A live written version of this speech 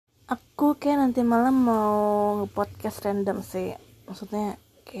kayak nanti malam mau nge-podcast random sih, maksudnya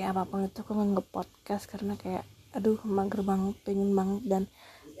kayak apapun itu aku nge-podcast karena kayak aduh mager banget, pengen banget. Dan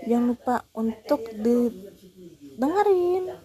jangan lupa untuk dengerin